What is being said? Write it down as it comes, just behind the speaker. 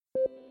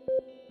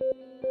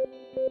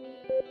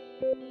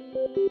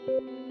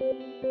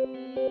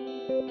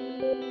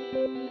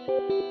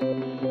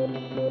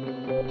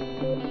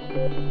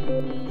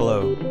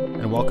Hello,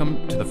 and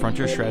welcome to the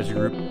Frontier Strategy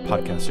Group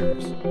podcast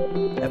series.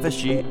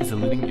 FSG is a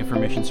leading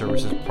information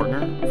services partner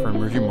for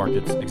emerging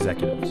markets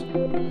executives.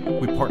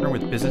 We partner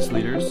with business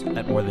leaders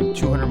at more than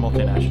 200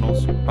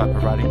 multinationals by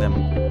providing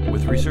them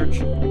with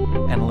research,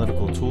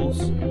 analytical tools,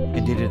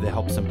 and data that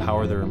helps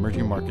empower their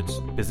emerging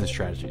markets business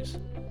strategies.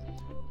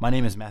 My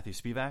name is Matthew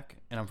Spivak,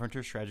 and I'm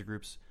Frontier Strategy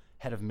Group's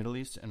Head of Middle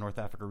East and North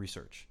Africa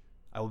Research.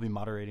 I will be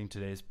moderating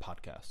today's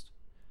podcast.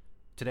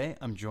 Today,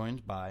 I'm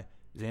joined by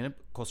Zeynep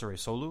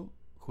Kossaraysoğlu,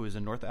 who is a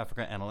North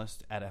Africa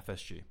analyst at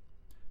FSG.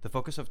 The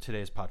focus of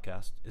today's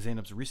podcast is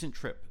Zeynep's recent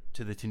trip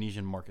to the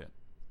Tunisian market.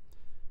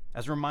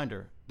 As a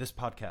reminder, this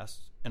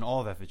podcast and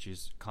all of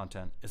FSG's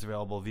content is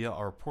available via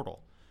our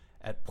portal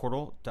at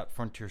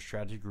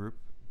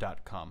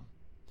portal.frontierstrategygroup.com.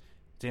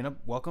 Zeynep,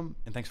 welcome,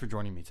 and thanks for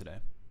joining me today.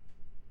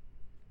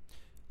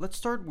 Let's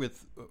start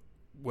with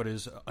what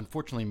is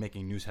unfortunately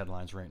making news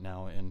headlines right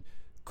now and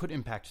could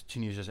impact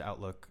Tunisia's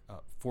outlook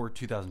for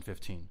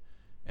 2015.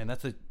 And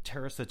that's a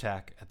terrorist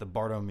attack at the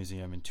Bardo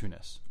Museum in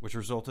Tunis, which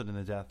resulted in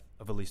the death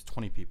of at least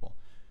 20 people.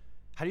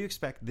 How do you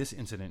expect this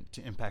incident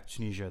to impact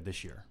Tunisia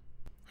this year?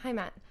 Hi,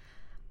 Matt.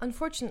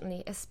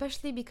 Unfortunately,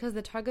 especially because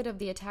the target of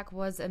the attack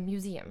was a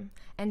museum,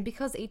 and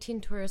because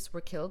 18 tourists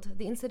were killed,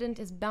 the incident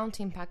is bound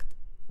to impact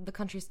the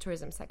country's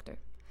tourism sector.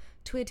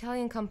 2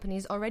 Italian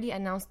companies already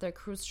announced their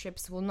cruise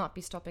ships will not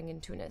be stopping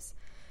in Tunis.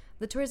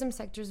 The tourism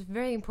sector is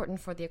very important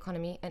for the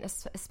economy and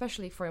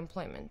especially for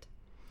employment.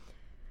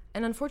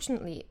 And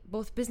unfortunately,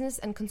 both business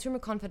and consumer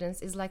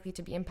confidence is likely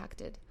to be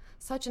impacted.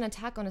 Such an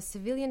attack on a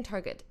civilian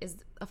target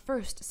is a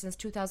first since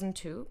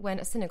 2002, when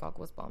a synagogue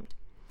was bombed.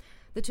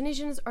 The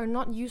Tunisians are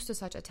not used to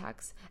such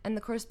attacks and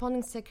the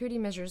corresponding security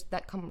measures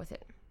that come with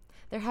it.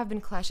 There have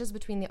been clashes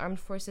between the armed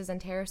forces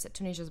and terrorists at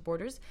Tunisia's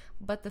borders,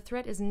 but the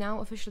threat is now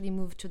officially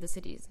moved to the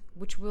cities,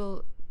 which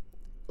will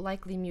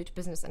likely mute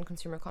business and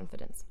consumer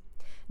confidence.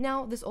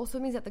 Now, this also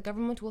means that the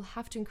government will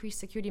have to increase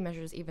security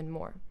measures even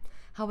more.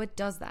 How it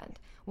does that,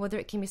 whether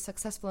it can be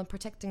successful in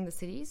protecting the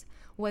cities,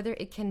 whether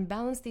it can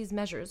balance these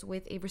measures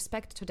with a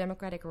respect to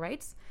democratic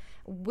rights,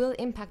 will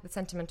impact the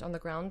sentiment on the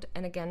ground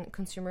and, again,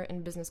 consumer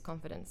and business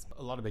confidence.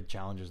 A lot of big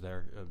challenges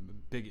there,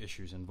 big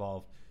issues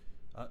involved.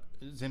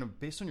 Zeynep,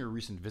 based on your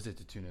recent visit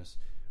to Tunis,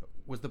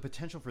 was the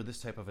potential for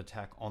this type of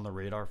attack on the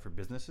radar for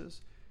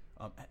businesses?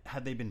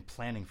 Had they been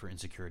planning for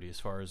insecurity as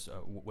far as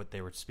what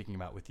they were speaking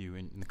about with you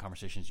in the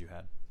conversations you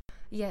had?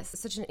 Yes,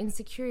 such an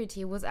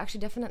insecurity was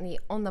actually definitely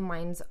on the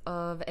minds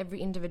of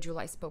every individual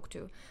I spoke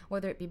to,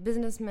 whether it be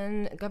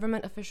businessmen,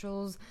 government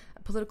officials,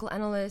 political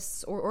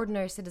analysts, or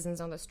ordinary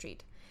citizens on the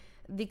street.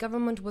 The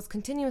government was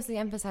continuously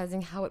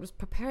emphasizing how it was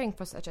preparing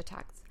for such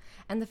attacks.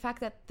 And the fact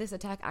that this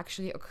attack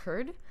actually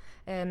occurred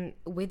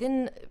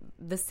within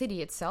the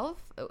city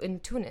itself, in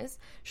Tunis,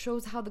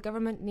 shows how the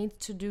government needs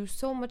to do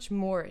so much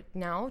more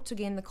now to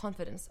gain the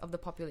confidence of the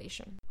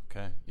population.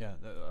 Okay, yeah,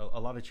 a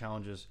lot of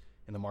challenges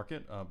in the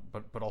market,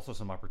 but also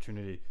some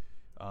opportunity.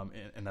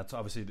 And that's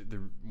obviously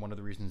one of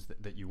the reasons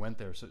that you went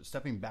there. So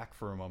stepping back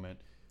for a moment,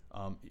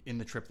 in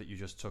the trip that you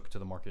just took to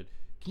the market,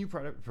 can you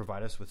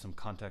provide us with some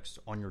context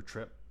on your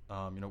trip?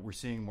 We're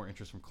seeing more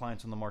interest from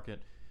clients on the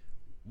market.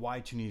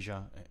 Why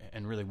Tunisia,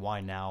 and really why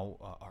now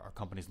are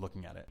companies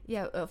looking at it?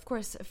 Yeah, of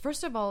course.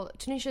 First of all,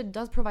 Tunisia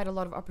does provide a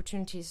lot of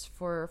opportunities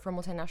for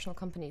multinational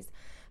companies.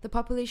 The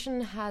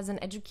population has an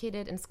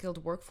educated and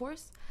skilled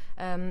workforce,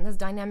 has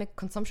dynamic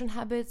consumption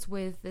habits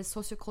with this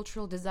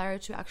sociocultural desire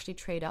to actually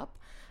trade up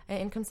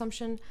in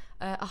consumption,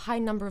 a high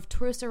number of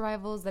tourist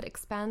arrivals that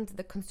expand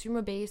the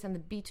consumer base and the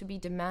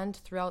B2B demand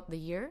throughout the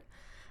year.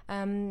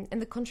 And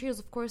the country is,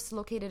 of course,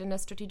 located in a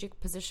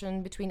strategic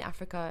position between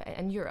Africa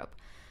and Europe.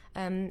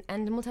 And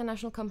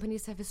multinational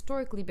companies have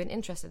historically been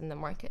interested in the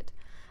market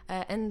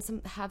and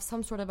have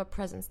some sort of a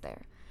presence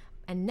there.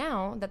 And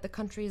now that the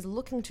country is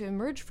looking to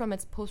emerge from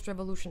its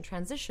post-revolution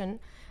transition,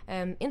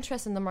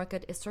 interest in the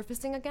market is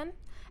surfacing again,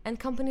 and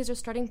companies are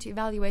starting to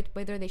evaluate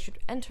whether they should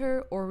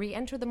enter or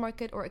re-enter the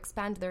market or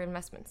expand their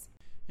investments.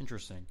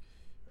 Interesting.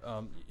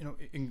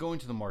 In going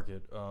to the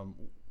market,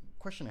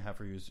 question I have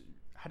for you is,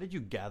 how did you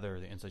gather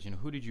the insights?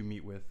 Who did you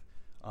meet with?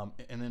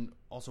 And then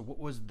also, what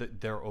was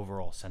their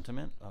overall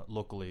sentiment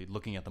locally,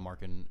 looking at the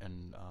market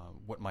and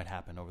what might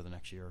happen over the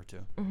next year or two?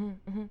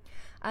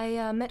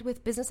 I met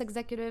with business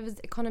executives,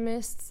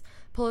 economists,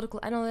 political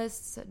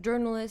analysts,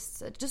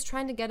 journalists, just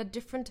trying to get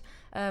different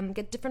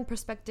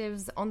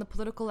perspectives on the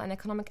political and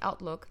economic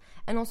outlook,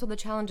 and also the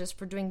challenges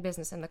for doing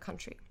business in the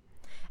country.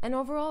 And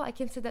overall, I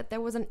can say that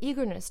there was an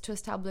eagerness to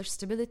establish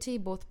stability,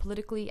 both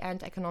politically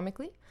and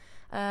economically.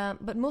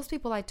 But most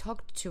people I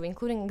talked to,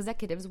 including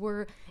executives,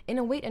 were in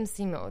a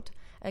wait-and-see mode,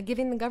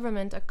 giving the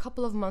government a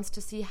couple of months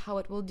to see how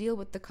it will deal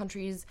with the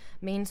country's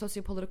main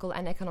sociopolitical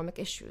and economic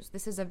issues.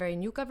 This is a very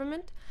new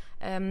government,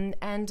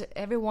 and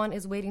everyone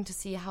is waiting to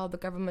see how the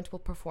government will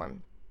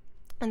perform.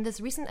 And this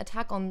recent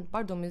attack on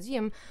Bardo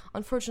Museum,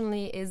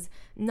 unfortunately, is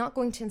not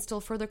going to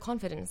instill further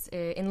confidence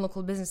in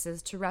local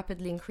businesses to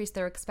rapidly increase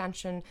their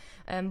expansion,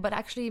 but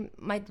actually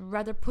might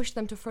rather push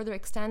them to further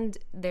extend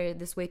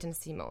this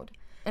wait-and-see mode.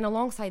 And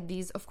alongside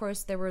these, of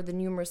course, there were the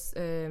numerous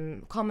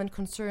common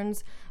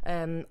concerns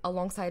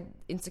alongside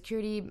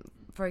insecurity.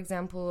 For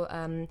example,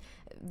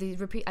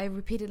 I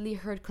repeatedly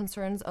heard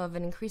concerns of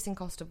an increasing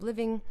cost of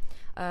living,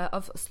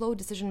 of slow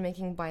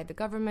decision-making by the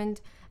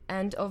government,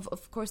 and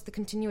of course, the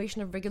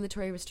continuation of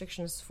regulatory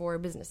restrictions for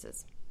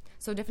businesses.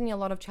 So definitely a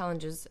lot of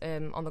challenges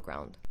on the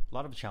ground. A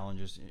lot of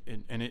challenges,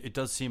 and it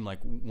does seem like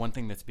one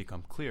thing that's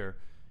become clear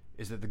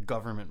is that the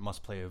government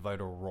must play a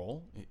vital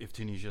role if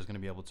Tunisia is going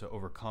to be able to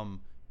overcome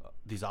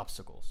these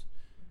obstacles.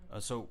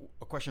 So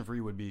a question for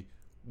you would be,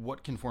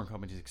 what can foreign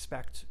companies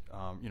expect,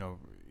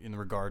 in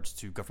regards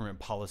to government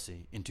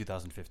policy in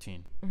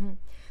 2015? Mm-hmm.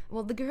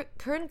 Well, the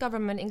current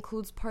government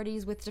includes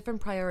parties with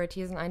different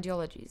priorities and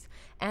ideologies,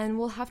 and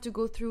will have to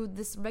go through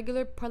this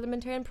regular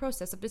parliamentarian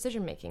process of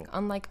decision-making,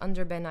 unlike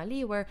under Ben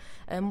Ali, where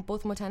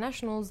both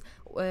multinationals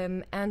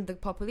and the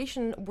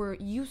population were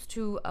used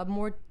to a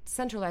more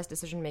centralized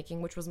decision-making,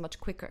 which was much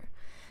quicker.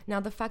 Now,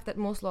 the fact that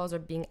most laws are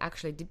being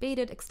actually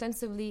debated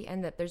extensively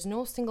and that there's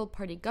no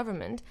single-party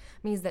government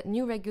means that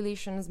new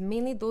regulations,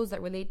 mainly those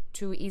that relate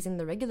to easing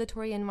the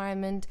regulatory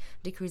environment,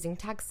 decreasing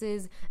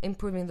taxes,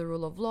 improving the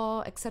rule of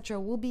law, etc.,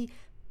 will be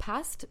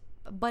passed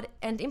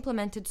and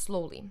implemented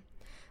slowly.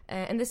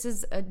 And this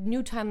is a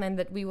new timeline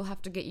that we will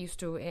have to get used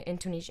to in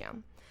Tunisia.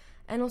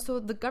 And also,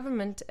 the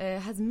government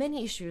has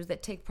many issues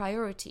that take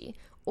priority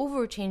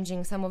over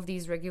changing some of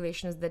these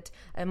regulations that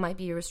might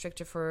be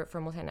restrictive for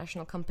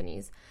multinational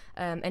companies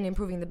and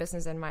improving the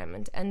business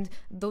environment. And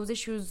those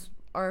issues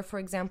are, for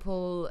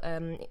example,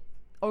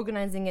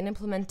 organizing and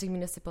implementing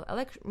municipal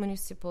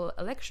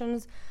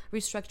elections,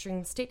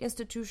 restructuring state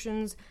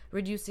institutions,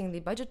 reducing the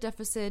budget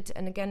deficit,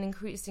 and again,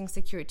 increasing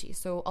security.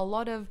 So a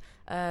lot of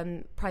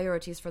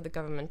priorities for the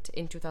government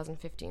in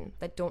 2015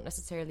 that don't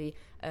necessarily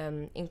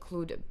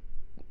include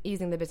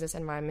easing the business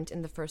environment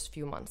in the first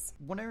few months.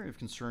 One area of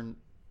concern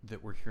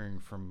that we're hearing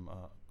from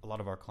a lot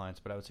of our clients,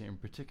 but I would say in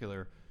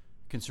particular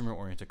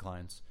consumer-oriented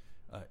clients,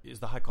 is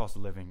the high cost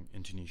of living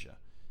in Tunisia.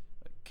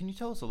 Can you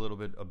tell us a little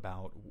bit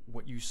about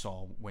what you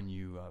saw when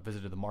you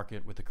visited the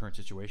market with the current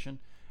situation,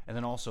 and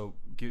then also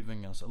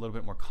giving us a little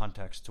bit more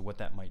context to what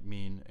that might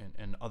mean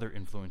and other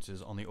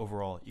influences on the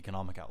overall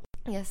economic outlook?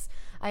 Yes,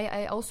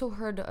 I also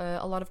heard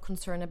a lot of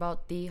concern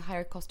about the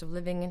higher cost of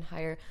living and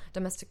higher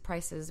domestic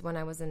prices when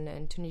I was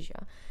in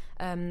Tunisia.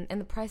 And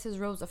the prices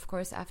rose, of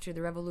course, after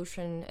the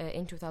revolution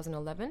in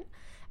 2011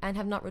 and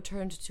have not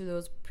returned to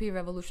those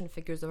pre-revolution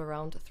figures of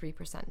around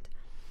 3%.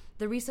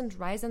 The recent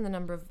rise in the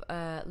number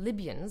of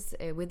Libyans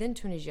within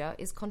Tunisia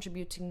is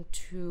contributing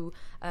to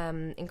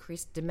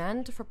increased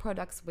demand for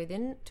products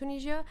within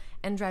Tunisia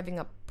and driving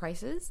up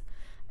prices.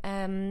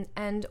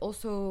 And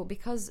also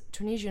because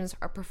Tunisians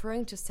are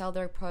preferring to sell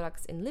their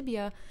products in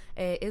Libya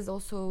is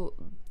also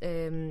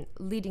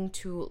leading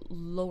to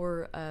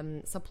lower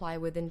supply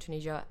within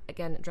Tunisia,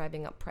 again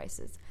driving up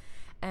prices.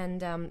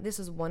 And this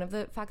is one of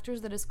the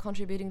factors that is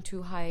contributing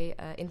to high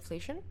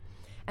inflation.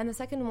 And the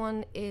second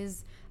one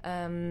is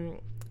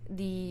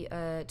the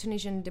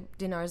Tunisian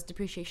dinar's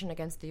depreciation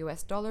against the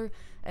US dollar,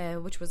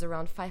 which was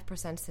around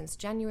 5% since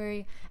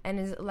January and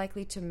is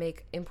likely to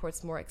make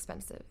imports more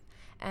expensive.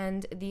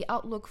 And the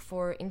outlook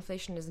for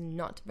inflation is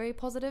not very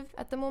positive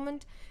at the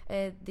moment.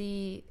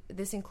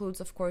 This includes,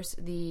 of course,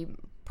 the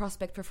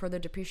prospect for further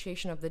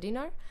depreciation of the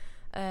dinar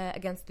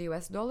against the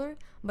US dollar,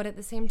 but at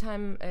the same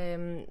time,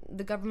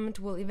 the government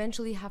will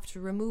eventually have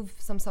to remove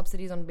some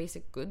subsidies on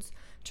basic goods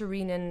to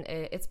rein in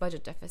its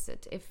budget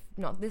deficit. If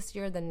not this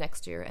year, then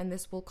next year, and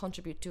this will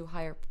contribute to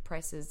higher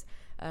prices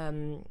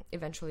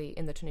eventually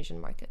in the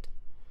Tunisian market.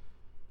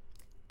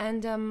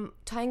 And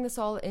tying this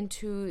all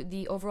into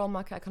the overall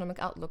macroeconomic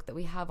outlook that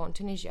we have on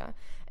Tunisia,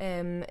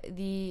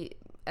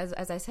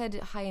 as I said,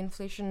 high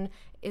inflation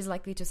is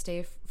likely to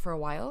stay for a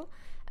while.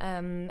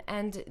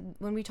 And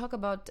when we talk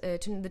about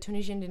the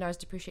Tunisian dinar's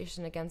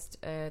depreciation against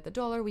the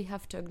dollar, we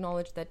have to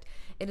acknowledge that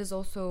it is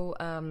also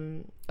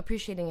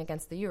appreciating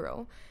against the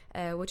euro,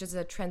 which is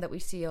a trend that we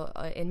see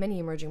in many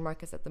emerging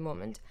markets at the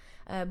moment.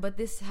 But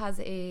this has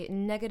a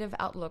negative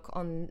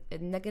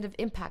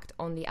impact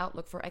on the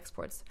outlook for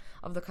exports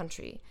of the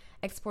country.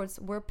 Exports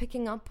were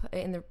picking up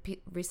in the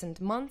recent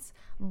months,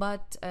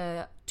 but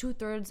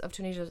 2/3 of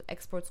Tunisia's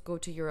exports go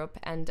to Europe,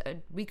 and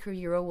a weaker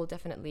euro will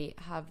definitely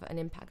have an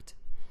impact.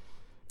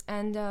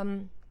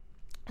 And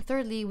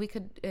thirdly, we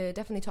could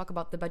definitely talk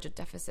about the budget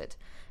deficit,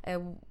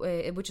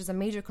 which is a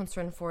major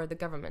concern for the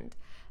government.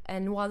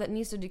 And while it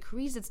needs to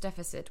decrease its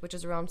deficit, which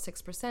is around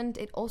 6%,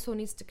 it also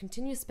needs to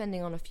continue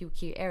spending on a few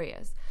key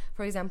areas.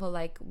 For example,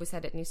 like we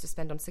said, it needs to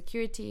spend on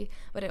security,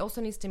 but it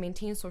also needs to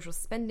maintain social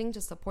spending to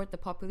support the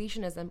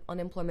population as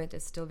unemployment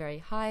is still very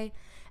high.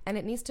 And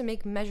it needs to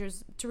make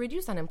measures to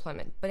reduce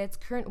unemployment, but its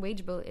current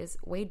wage bill is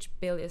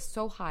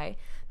so high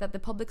that the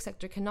public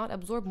sector cannot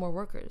absorb more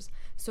workers.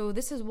 So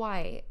this is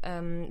why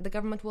the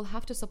government will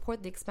have to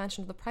support the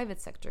expansion of the private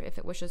sector if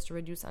it wishes to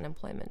reduce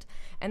unemployment.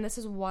 And this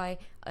is why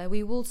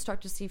we will start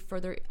to see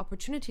further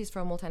opportunities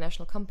for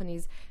multinational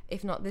companies,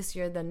 if not this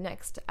year, then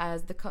next,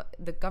 as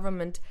the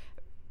government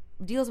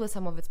deals with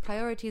some of its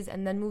priorities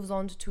and then moves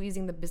on to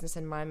easing the business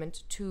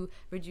environment to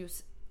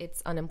reduce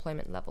its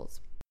unemployment levels.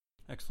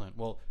 Excellent.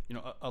 Well,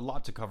 a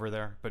lot to cover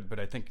there, but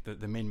I think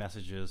the main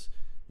message is,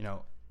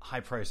 high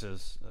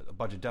prices, a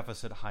budget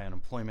deficit, high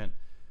unemployment,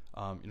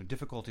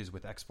 difficulties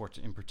with exports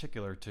in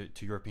particular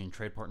to European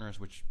trade partners,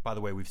 which, by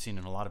the way, we've seen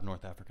in a lot of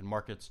North African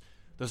markets.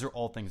 Those are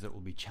all things that will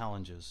be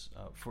challenges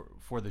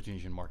for the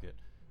Tunisian market,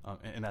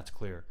 and that's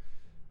clear.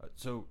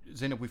 So,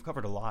 Zeynep, we've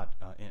covered a lot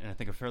in I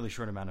think a fairly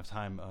short amount of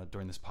time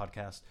during this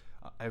podcast.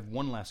 I have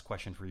one last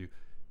question for you.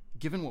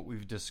 Given what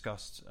we've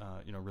discussed,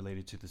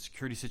 related to the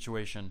security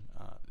situation,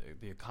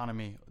 the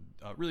economy,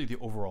 really the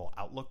overall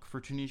outlook for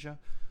Tunisia,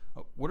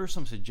 what are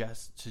some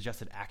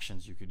suggested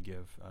actions you could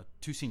give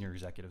to senior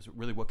executives?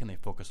 Really, what can they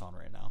focus on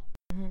right now?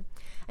 Mm-hmm.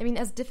 I mean,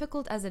 as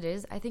difficult as it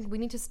is, I think we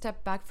need to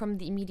step back from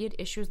the immediate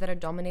issues that are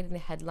dominating the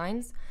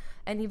headlines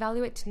and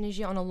evaluate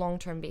Tunisia on a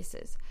long-term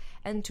basis.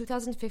 And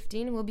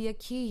 2015 will be a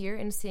key year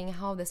in seeing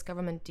how this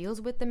government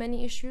deals with the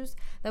many issues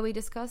that we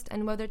discussed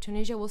and whether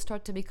Tunisia will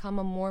start to become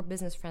a more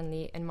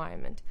business-friendly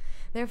environment.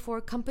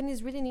 Therefore,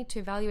 companies really need to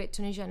evaluate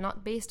Tunisia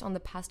not based on the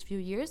past few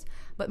years,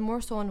 but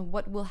more so on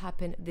what will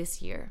happen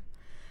this year.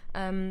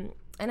 And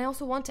I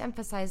also want to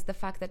emphasize the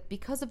fact that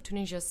because of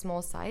Tunisia's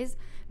small size,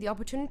 the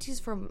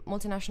opportunities for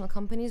multinational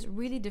companies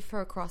really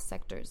differ across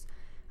sectors.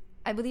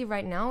 I believe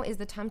right now is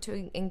the time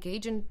to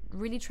engage in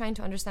really trying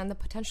to understand the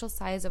potential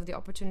size of the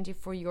opportunity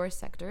for your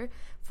sector,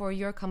 for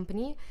your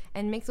company,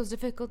 and make those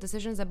difficult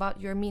decisions about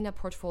your MENA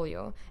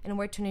portfolio and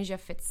where Tunisia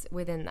fits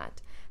within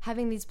that.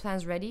 Having these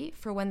plans ready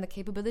for when the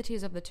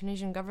capabilities of the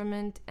Tunisian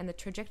government and the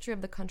trajectory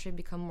of the country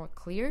become more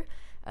clear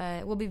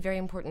will be very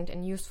important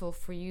and useful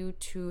for you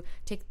to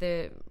take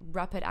the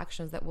rapid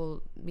actions that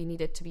will be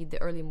needed to be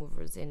the early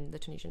movers in the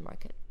Tunisian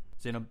market.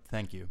 Zeynep,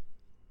 thank you.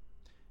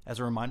 As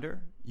a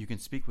reminder, you can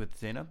speak with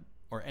Zeynep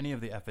or any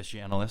of the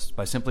FSG analysts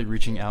by simply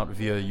reaching out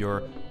via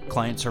your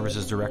client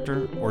services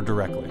director or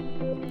directly.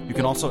 You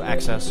can also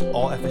access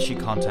all FSG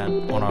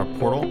content on our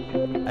portal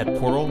at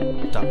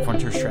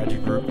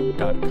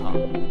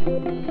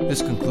portal.frontierstrategygroup.com.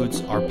 This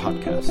concludes our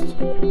podcast.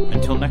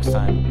 Until next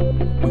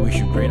time, we wish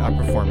you great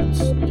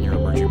outperformance in your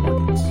emerging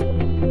markets.